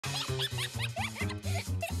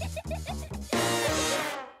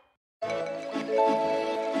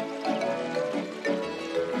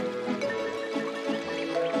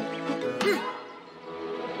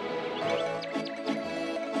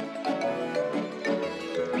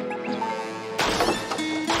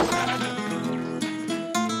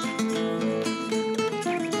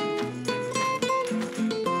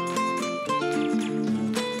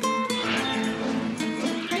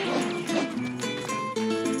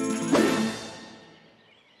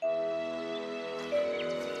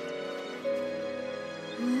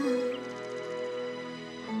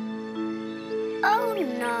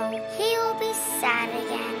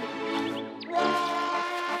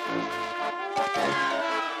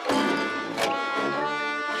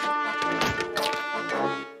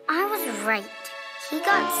he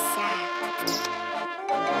got sacked.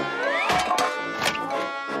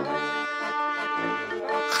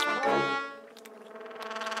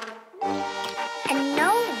 And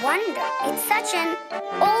no wonder, it's such an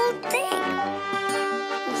old thing.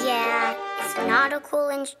 Yeah, it's not a cool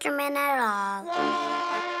instrument at all.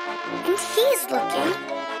 And he's looking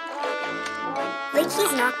like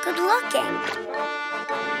he's not good looking.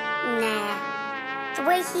 Nah, the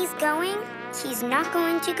way he's going, he's not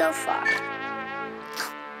going to go far.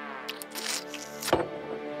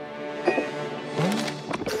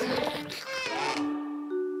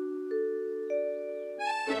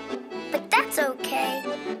 But that's okay.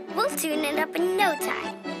 We'll tune it up in no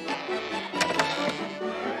time.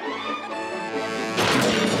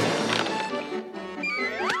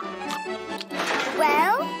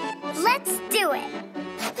 Well, let's do it.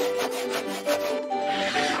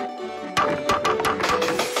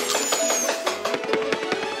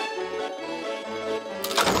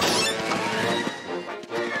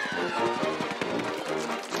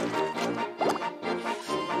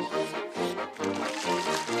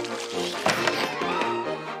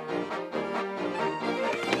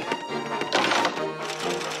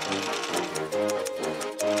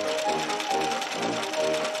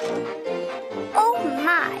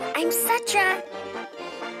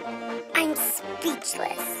 I'm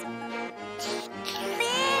speechless.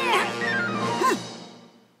 There! Huh.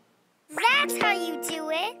 That's how you do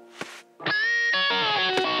it.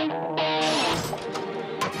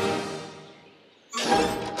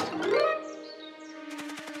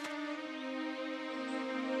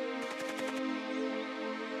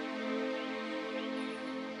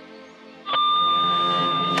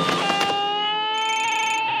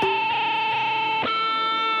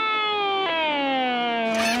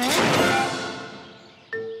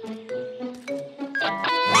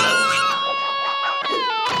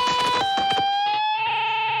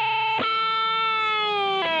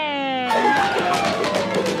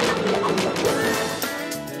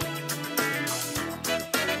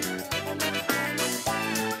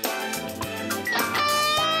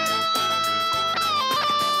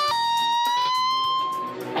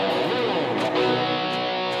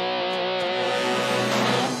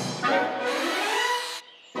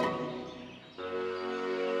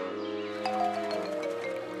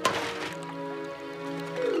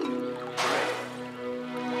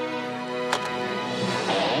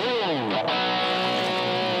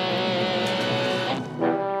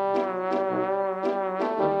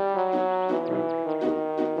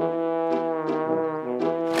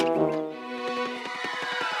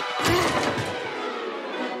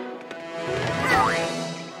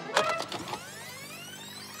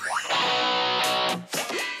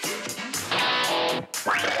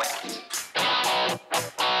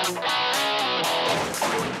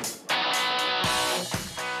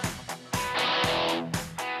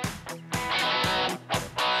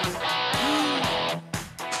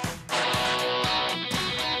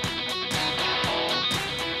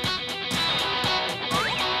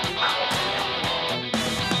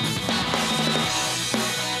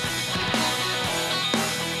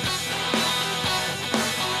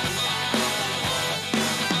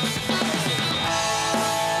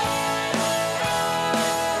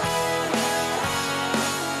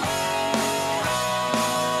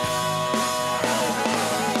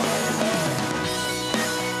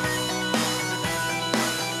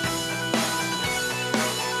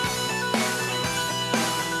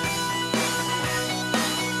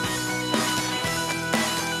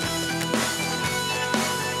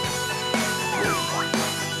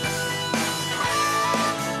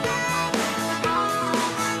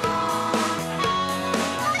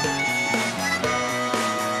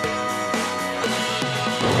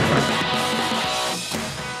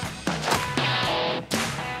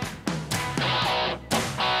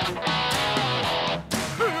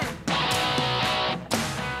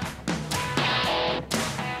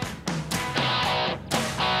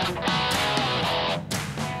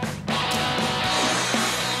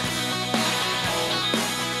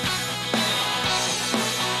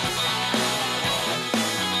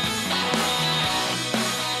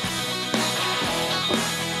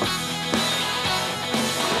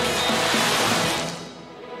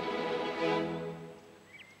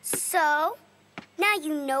 So, now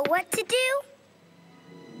you know what to do?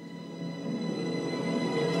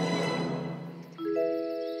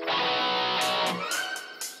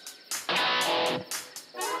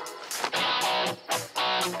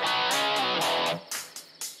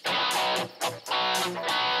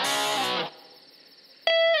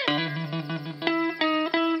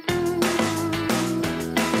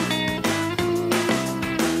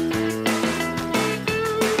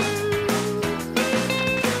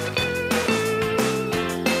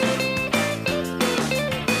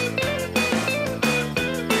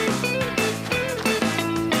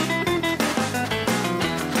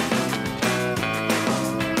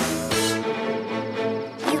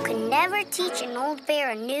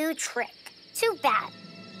 a new trick. Too bad.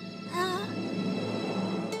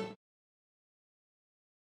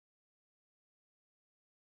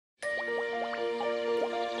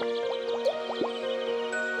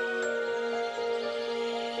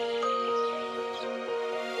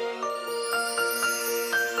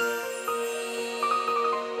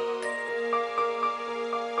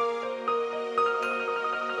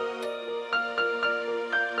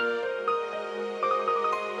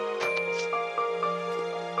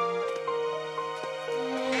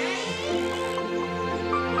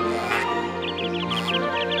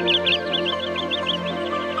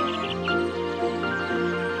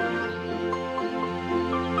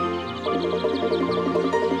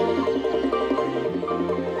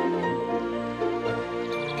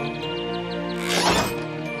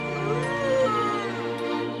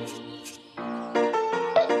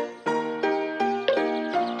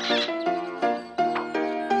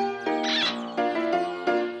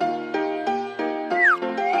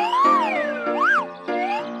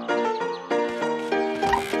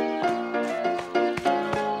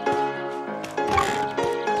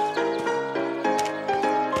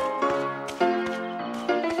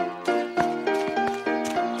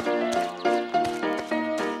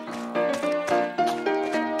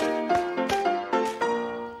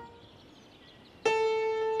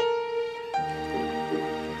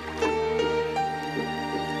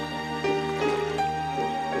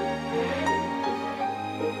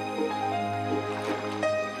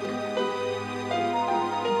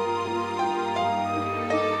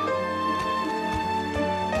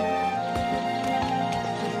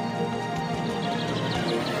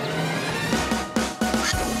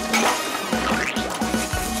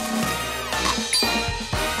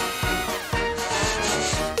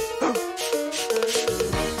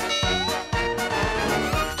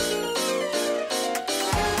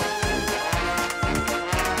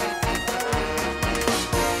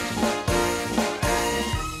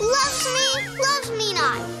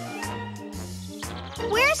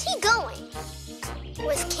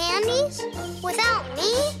 Without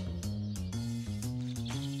me?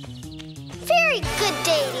 Very good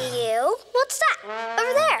day to you. What's that?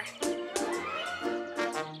 Over there.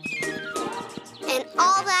 And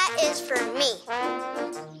all that is for me.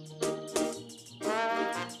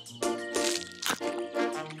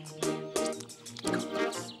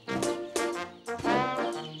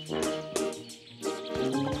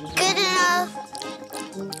 Good enough,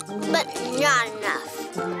 but not enough.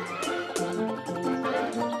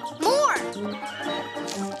 More!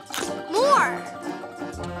 More!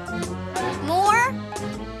 More!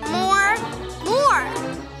 More! More!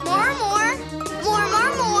 More, more! More,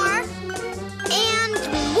 more, more! And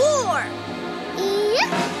more!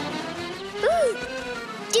 Yep! Ooh.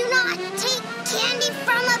 Do not take candy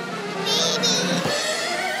from a baby!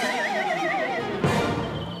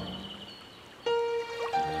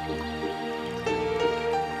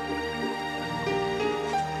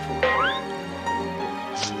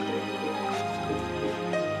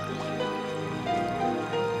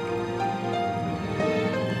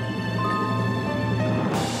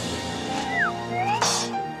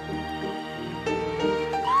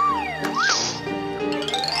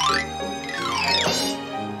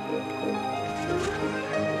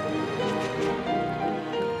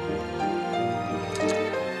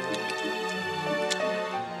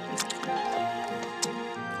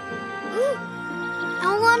 I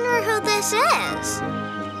wonder who this is.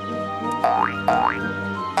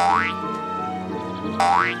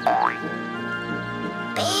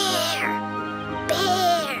 Bear!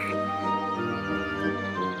 Bear!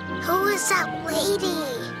 Who is that lady?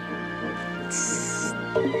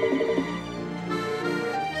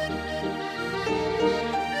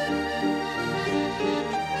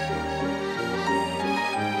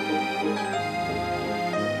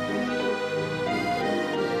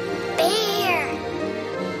 Bear!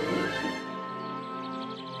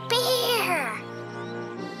 Bear!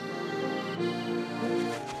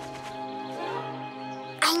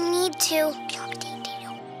 I need to...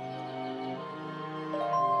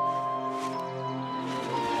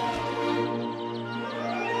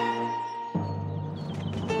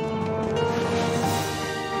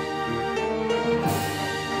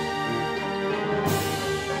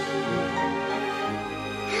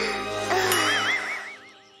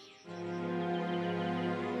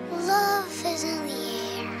 Love is in the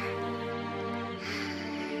air.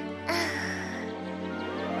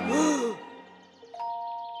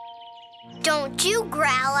 Don't you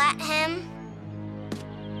growl at him.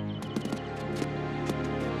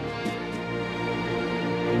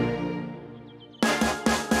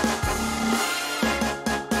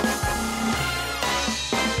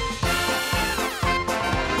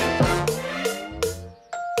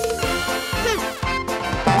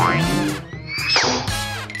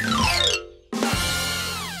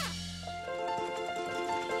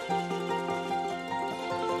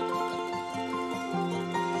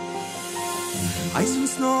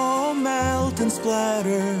 and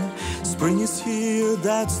splatter. Spring is here,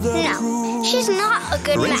 that's the proof. She's not a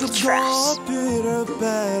good mattress. Pitter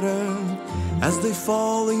patter as they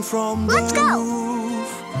falling from the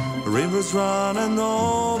roof. Rivers run and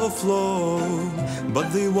overflow,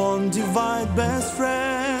 but they won't divide best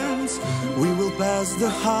friends. We will pass the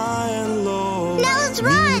high and low. Now let's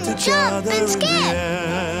run, jump, and skip.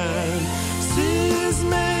 Sea is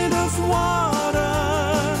made of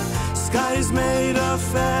water, sky is made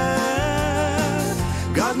of air,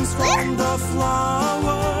 gardens from the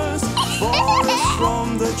flowers, forests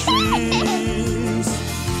from the trees,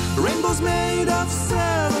 rainbows made of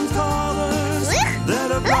 7 colors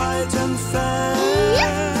that are bright and fair,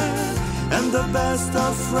 and the best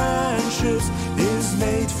of friendships is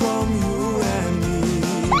made from you and me.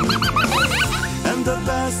 And the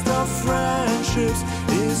best of friendships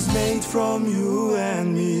is made from you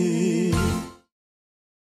and me.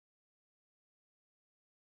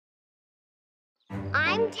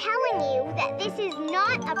 I'm telling you that this is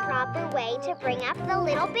not a proper way to bring up the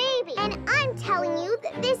little baby. And I'm telling you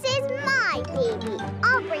that this is my baby.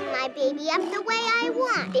 I'll bring my baby up the way I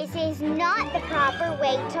want. This is not the proper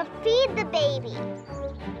way to feed the baby.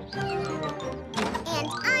 And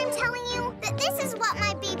I'm telling you that this is what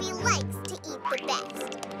my baby likes to eat the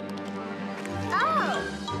best. Oh,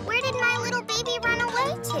 where did my little baby run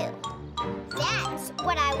away to? That's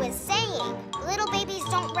what I was saying. Little babies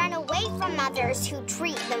don't run away from mothers who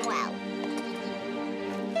treat them well.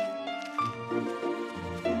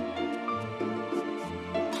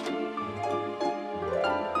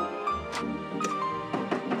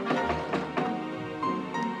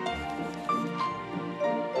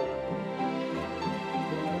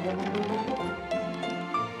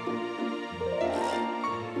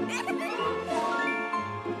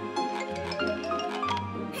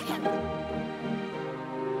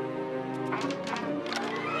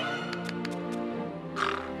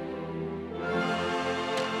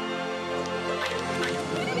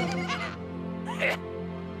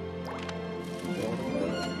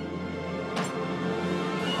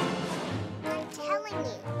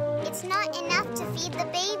 It's not enough to feed the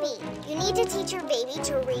baby. You need to teach your baby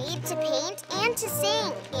to read, to paint, and to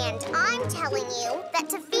sing. And I'm telling you that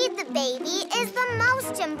to feed the baby is the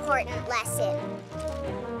most important lesson.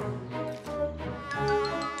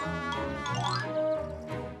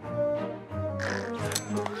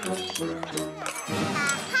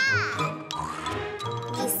 Aha!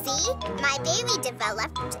 You see, my baby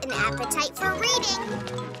developed an appetite for reading.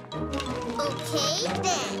 Okay,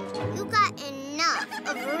 then. You got enough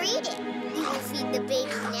of reading. We will feed the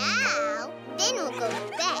baby now, then we'll go to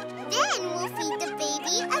bed. Then we'll feed the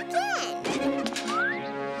baby again.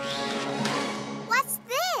 What's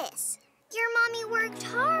this? Your mommy worked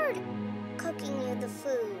hard cooking you the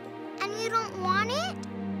food, and you don't want it?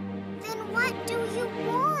 Then what do you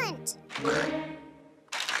want?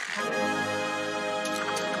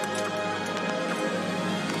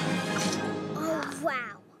 Oh,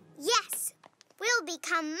 wow. Yes! We'll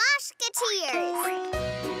become Mashketeers!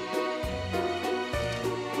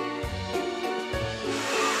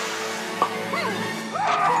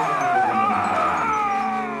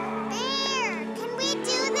 Bear, can we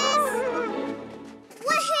do this?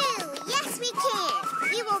 Woohoo! Yes, we can!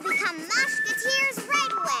 We will become Mashketeers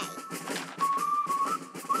right away!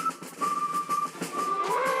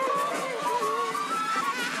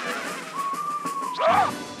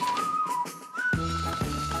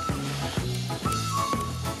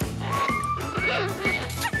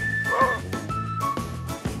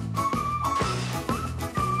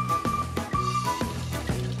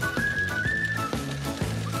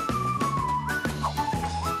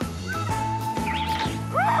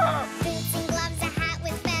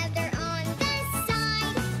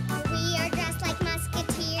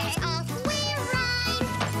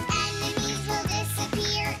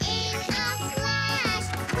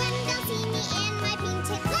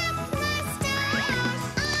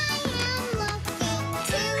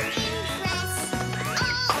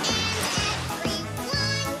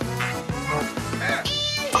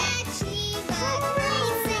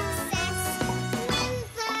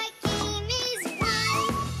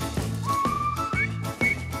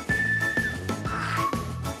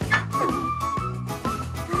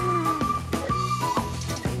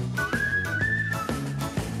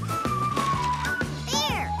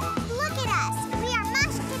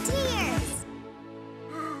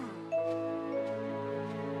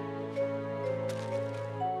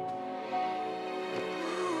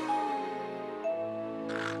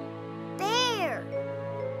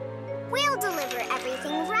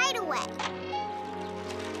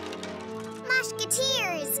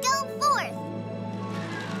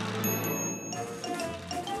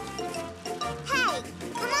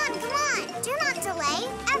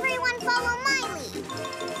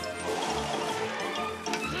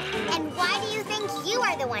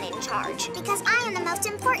 in charge. Because I am the most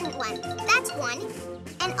important one. That's one.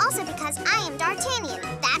 And also because I am D'Artagnan.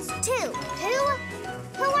 That's two.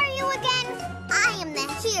 Who are you again? I am the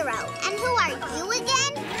hero. And who are you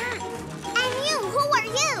again? And you, who are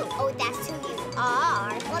you? Oh, that's who you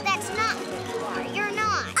are. Well, that's not who you are. You're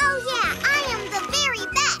not. Oh, yeah, I am the very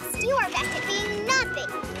best. You are best at being nothing.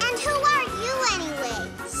 And who are you anyway?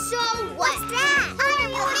 So what? What's that? I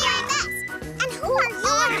am the very best. And who are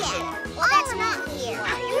you again? Well, that's not here.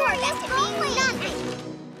 You are best at being nothing.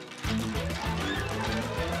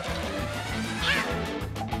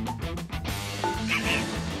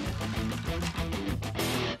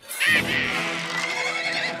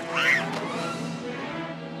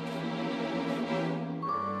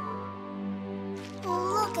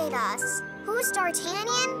 Look at us. Who's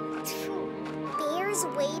D'Artagnan? Bear's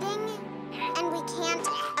waiting, and we can't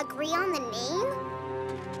agree on the name?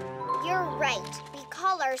 You're right. We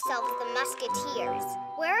call ourselves the Musketeers.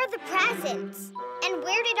 Where are the presents? And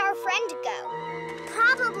where did our friend go?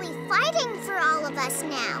 Probably fighting for all of us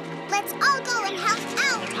now. Let's all go and help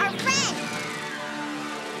out our friend.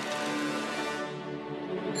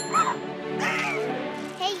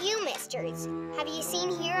 Hey, you misters. Have you seen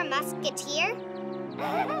here a musketeer?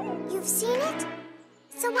 You've seen it?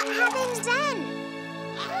 So what happens then?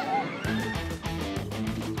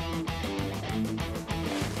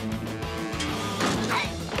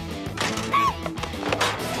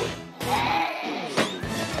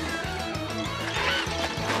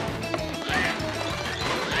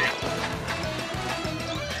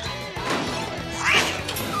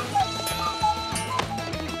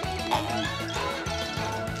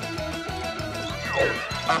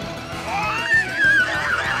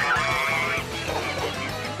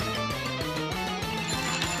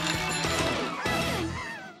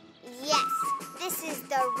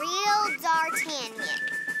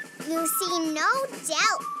 You see no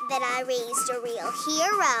doubt that I raised a real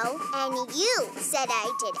hero, and you said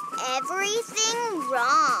I did everything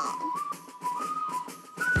wrong.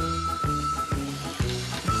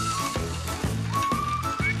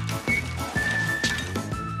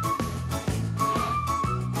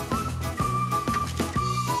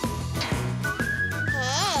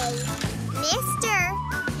 Hey, mister,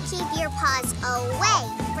 keep your paws away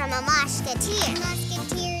from a Mashketeer.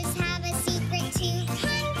 Musketeers have a secret to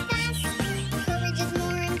confess. Courage is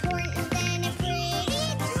more important than a pretty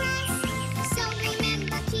dress. So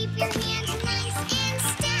remember, keep your hands nice and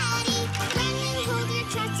steady when you hold your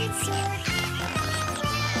trusted sword at the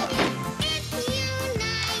ready. If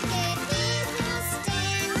united we will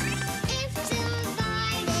stand, if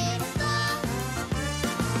divided fall.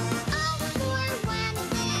 All for one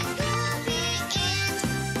then glory and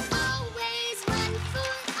always one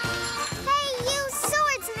for all. Hey, you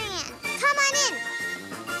swordsman! Come on in!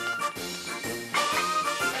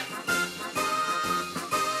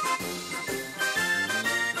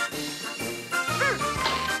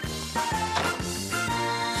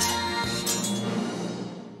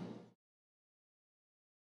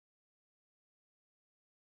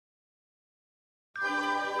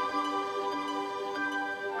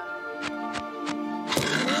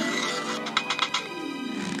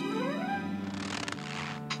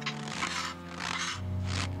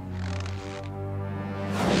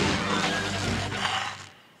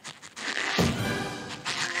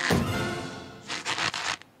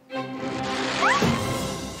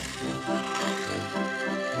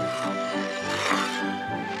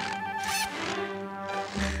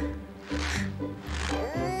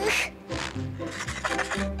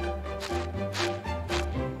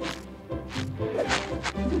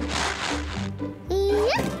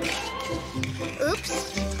 Oops,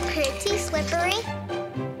 pretty slippery.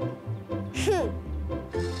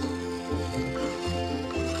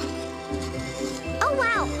 Oh,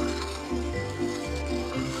 wow.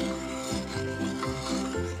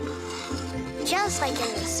 Just like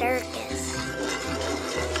in the circus.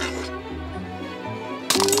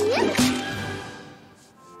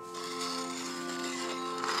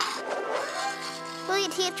 Will you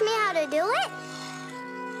teach me how to do it?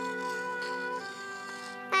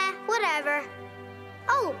 Whatever.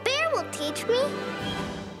 Oh, Bear will teach me.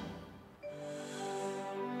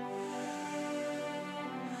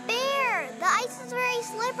 Bear, the ice is very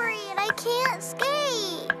slippery and I can't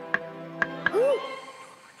skate. Ooh.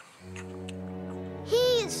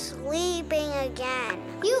 He's sleeping again.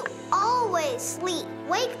 You always sleep.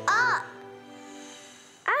 Wake up.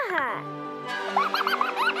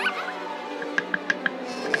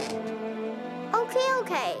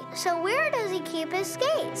 Okay. So where does he keep his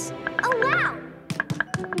skates? Oh, wow.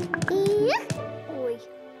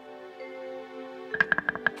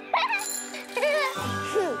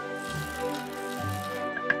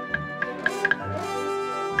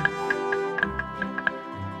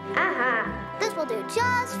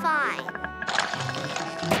 fine.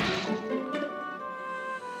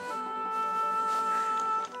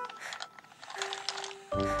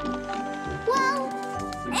 Well,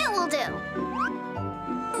 it will do.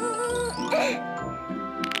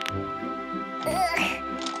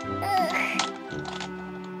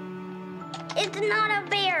 It's not a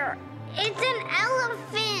bear. It's an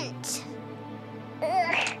elephant.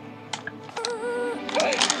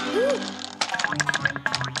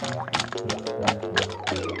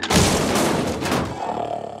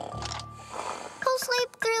 He'll sleep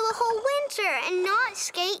through the whole winter and not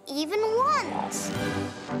skate even once.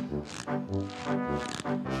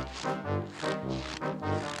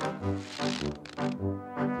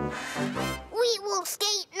 We will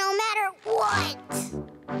skate no matter what.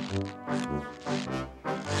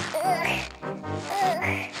 Oy.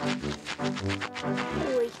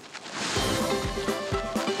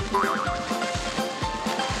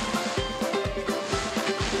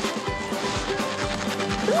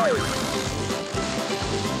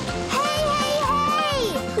 Hey, hey, hey!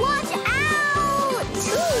 Watch out!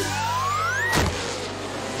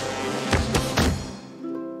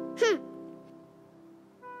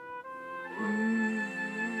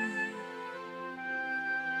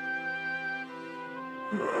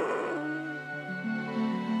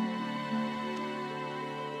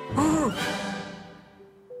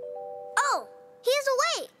 Oh, he's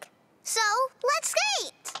awake. So, let's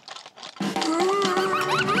skate.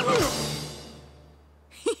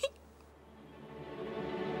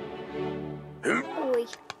 Oy.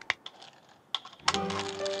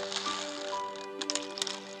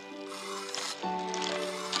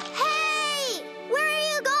 Hey! Where are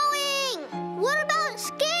you going? What about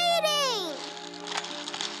skating?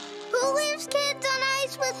 Who leaves kids on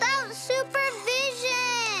ice without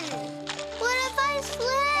supervision? What if I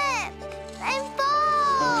slip and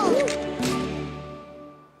fall?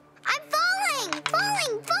 I'm falling!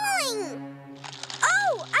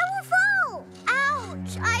 Oh, I will fall!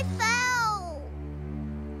 Ouch, I fell!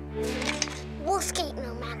 We'll skate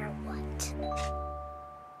no matter what.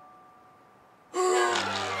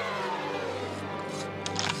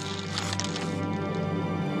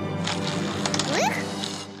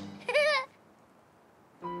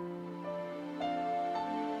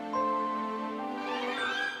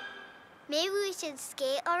 Maybe we should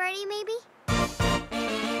skate already, maybe?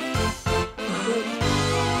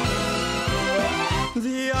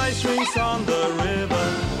 The ice rings on the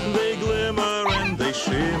river, they glimmer and they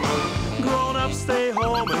shimmer. Grown-ups stay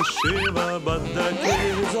home and shiver, but the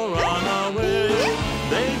kids all run away.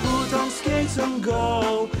 They put on skates and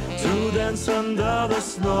go to dance under the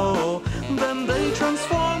snow. Then they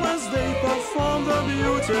transform as they perform the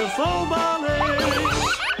beautiful ballet.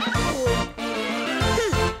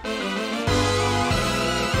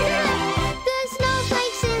 The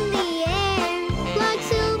snowflakes in the air, like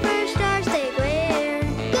silver stars they glare.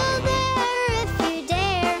 Go there if you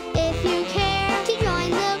dare, if you care to join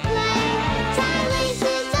the play. Tie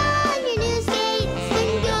laces on your new skates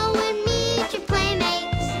and go and meet your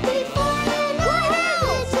playmates. Before you know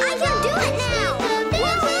it, I can do it now!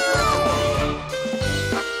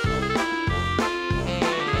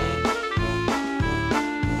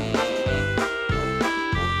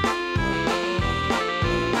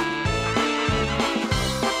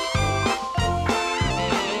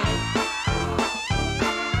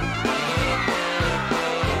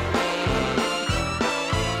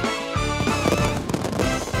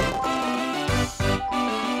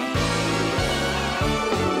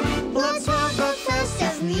 Let's have the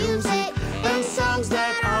festive music and songs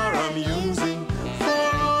that are amusing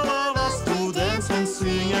for all of us to dance and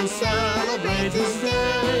sing and celebrate this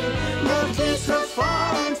day. The kids have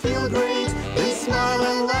fun and feel great. They smile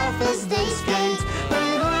and laugh as they skate.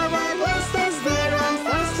 They have a blast as they run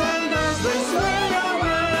fast and as they sway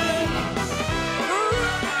away.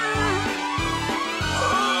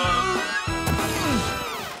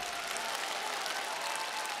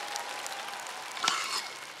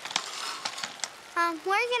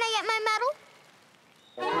 Where can I get my medal?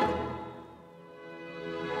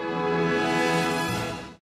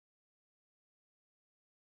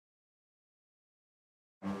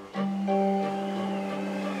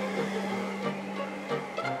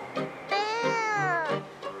 Bear,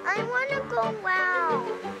 I want to go out.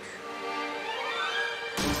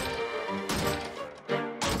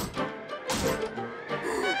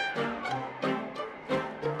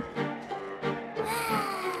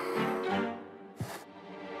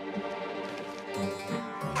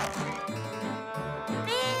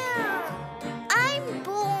 Bear, I'm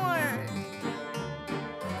bored.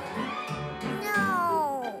 No.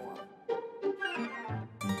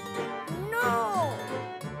 No.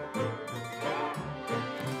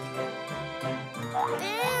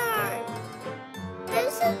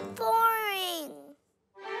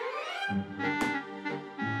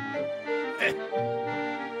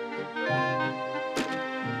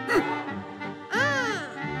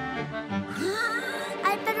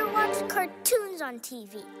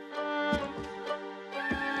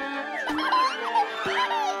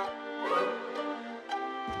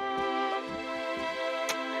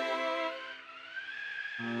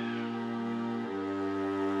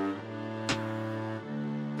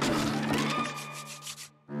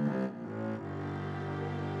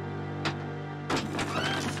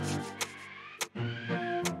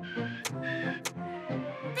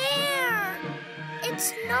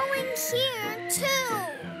 It's snowing here, too.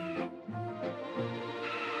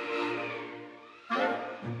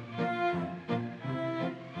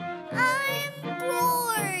 I'm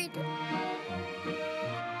bored.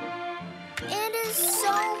 It is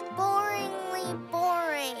so boringly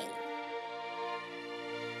boring.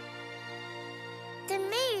 Then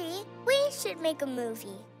maybe we should make a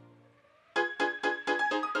movie.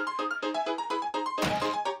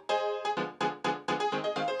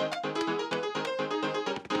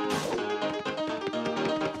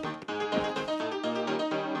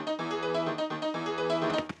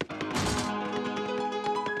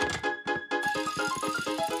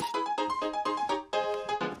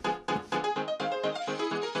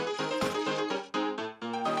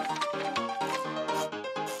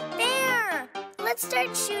 Let's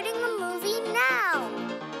start shooting a movie now.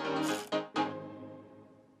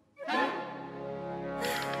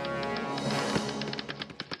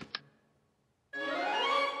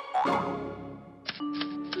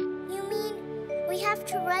 You mean we have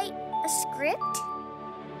to write a script?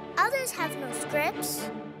 Others have no scripts.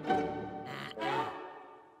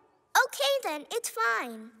 Okay then, it's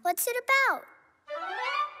fine. What's it about?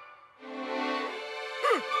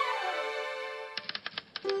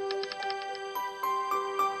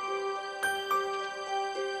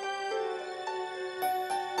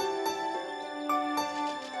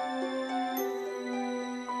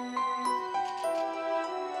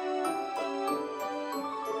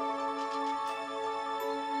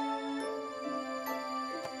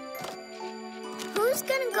 Who's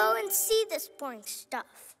gonna go and see this boring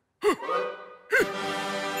stuff?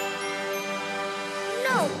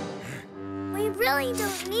 No, we really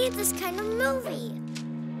don't need this kind of movie.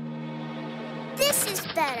 This is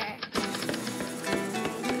better.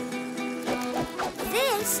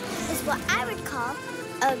 This is what I would call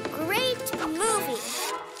a great movie.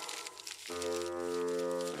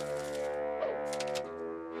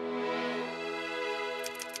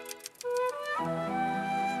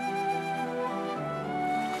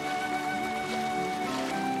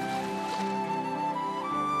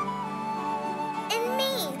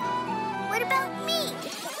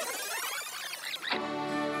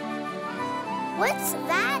 What's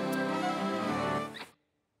that?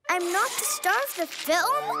 I'm not the star of the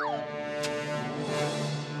film?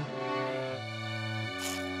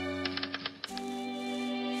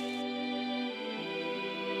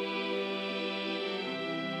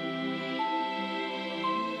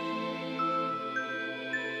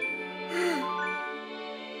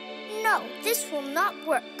 No, this will not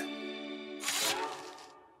work.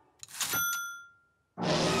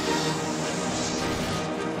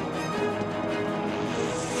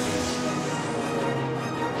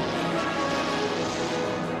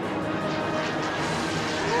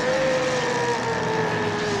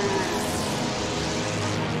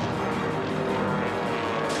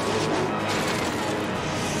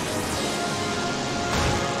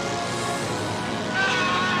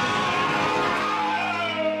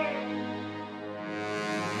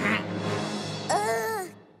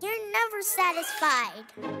 Satisfied.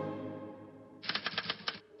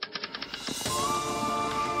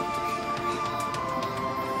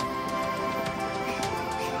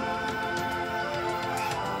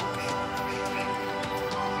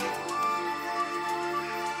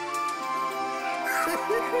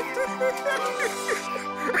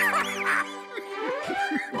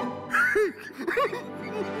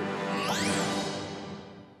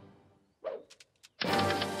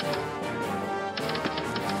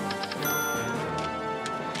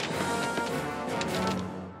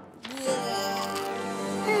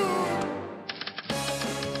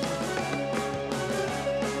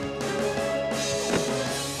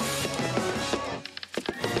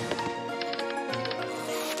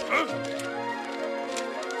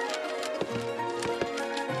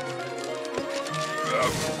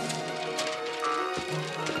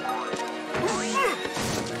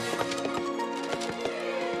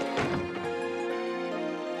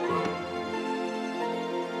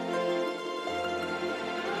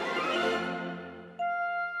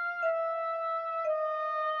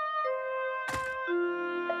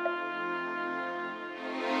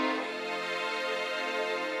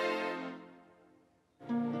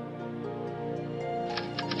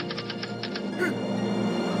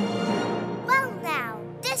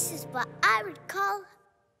 What I would call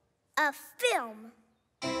a film.